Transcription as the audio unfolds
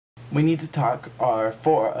we need to talk are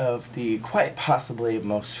four of the quite possibly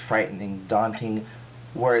most frightening, daunting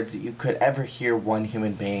words that you could ever hear one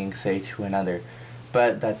human being say to another.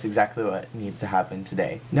 But that's exactly what needs to happen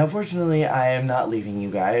today. Now, fortunately, I am not leaving you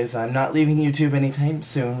guys. I'm not leaving YouTube anytime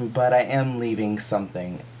soon, but I am leaving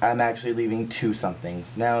something. I'm actually leaving two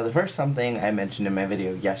somethings. Now, the first something I mentioned in my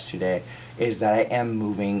video yesterday is that I am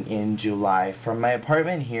moving in July from my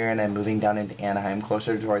apartment here, and I'm moving down into Anaheim,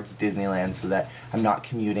 closer towards Disneyland, so that I'm not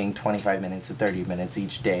commuting 25 minutes to 30 minutes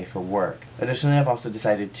each day for work. Additionally, I've also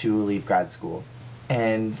decided to leave grad school.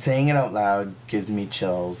 And saying it out loud gives me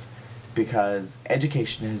chills, because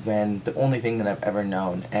education has been the only thing that I've ever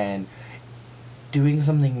known, and doing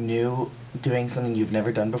something new, doing something you've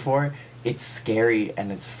never done before, it's scary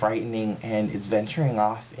and it's frightening and it's venturing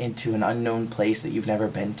off into an unknown place that you've never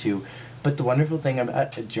been to. But the wonderful thing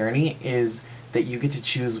about a journey is that you get to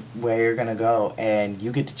choose where you're gonna go, and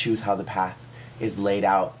you get to choose how the path is laid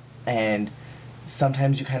out. And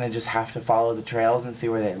sometimes you kind of just have to follow the trails and see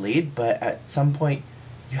where they lead, but at some point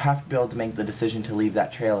you have to be able to make the decision to leave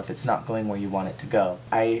that trail if it's not going where you want it to go.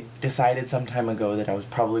 I decided some time ago that I was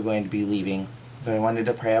probably going to be leaving, but I wanted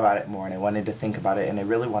to pray about it more, and I wanted to think about it, and I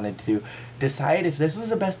really wanted to decide if this was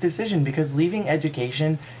the best decision, because leaving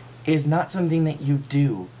education is not something that you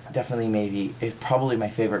do. Definitely Maybe is probably my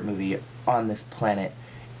favorite movie on this planet,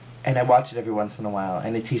 and I watch it every once in a while,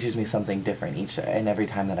 and it teaches me something different each and every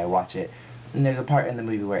time that I watch it. And there's a part in the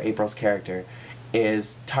movie where April's character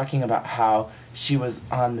is talking about how she was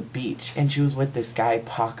on the beach and she was with this guy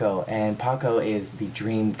Paco, and Paco is the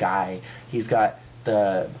dream guy. He's got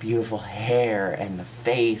the beautiful hair and the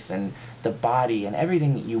face and the body and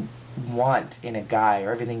everything that you want in a guy,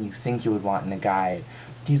 or everything you think you would want in a guy.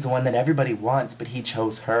 He's the one that everybody wants, but he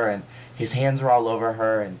chose her, and his hands are all over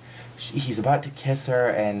her, and he's about to kiss her,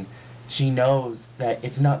 and she knows that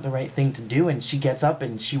it's not the right thing to do, and she gets up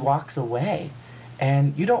and she walks away.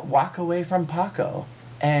 And you don't walk away from Paco.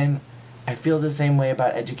 And I feel the same way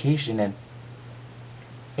about education, and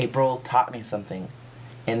April taught me something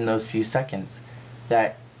in those few seconds,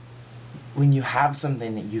 that when you have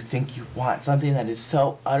something that you think you want, something that is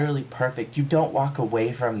so utterly perfect, you don't walk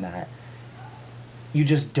away from that. You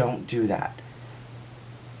just don't do that.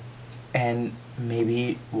 And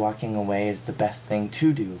maybe walking away is the best thing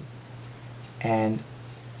to do. And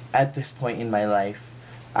at this point in my life,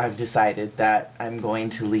 I've decided that I'm going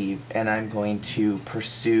to leave, and I'm going to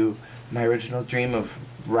pursue my original dream of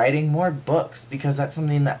writing more books, because that's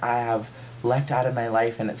something that I have left out of my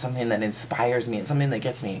life, and it's something that inspires me. It's something that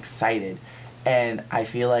gets me excited. And I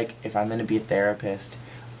feel like if I'm going to be a therapist,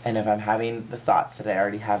 and if I'm having the thoughts that I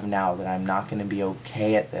already have now, that I'm not going to be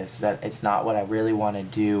okay at this, that it's not what I really want to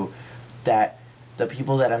do, that the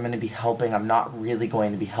people that I'm going to be helping, I'm not really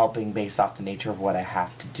going to be helping based off the nature of what I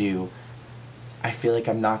have to do. I feel like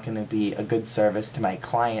I'm not going to be a good service to my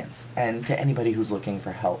clients and to anybody who's looking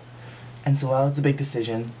for help. And so while it's a big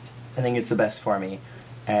decision, I think it's the best for me.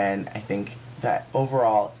 And I think that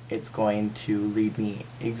overall it's going to lead me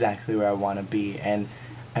exactly where I want to be. And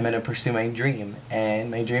I'm going to pursue my dream. And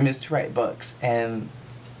my dream is to write books. And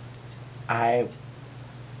I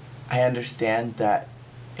understand that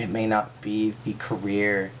it may not be the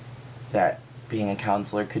career that being a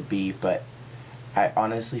counselor could be, but I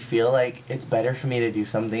honestly feel like it's better for me to do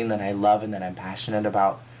something that I love and that I'm passionate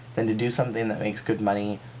about than to do something that makes good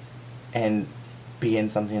money and be in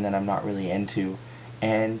something that I'm not really into.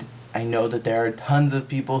 And I know that there are tons of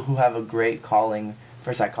people who have a great calling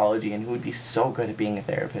for psychology and who would be so good at being a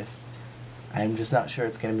therapist. I'm just not sure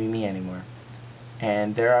it's going to be me anymore.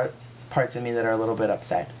 And there are parts of me that are a little bit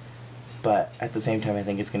upset, but at the same time I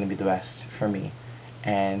think it's going to be the best for me.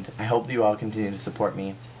 And I hope that you all continue to support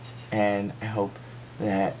me. And I hope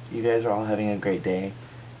that you guys are all having a great day.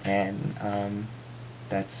 And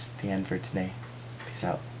that's the end for today. Peace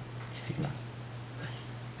out.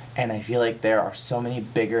 And I feel like there are so many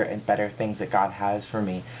bigger and better things that God has for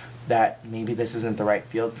me, that maybe this isn't the right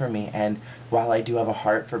field for me. And while I do have a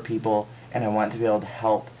heart for people and I want to be able to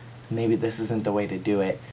help, maybe this isn't the way to do it.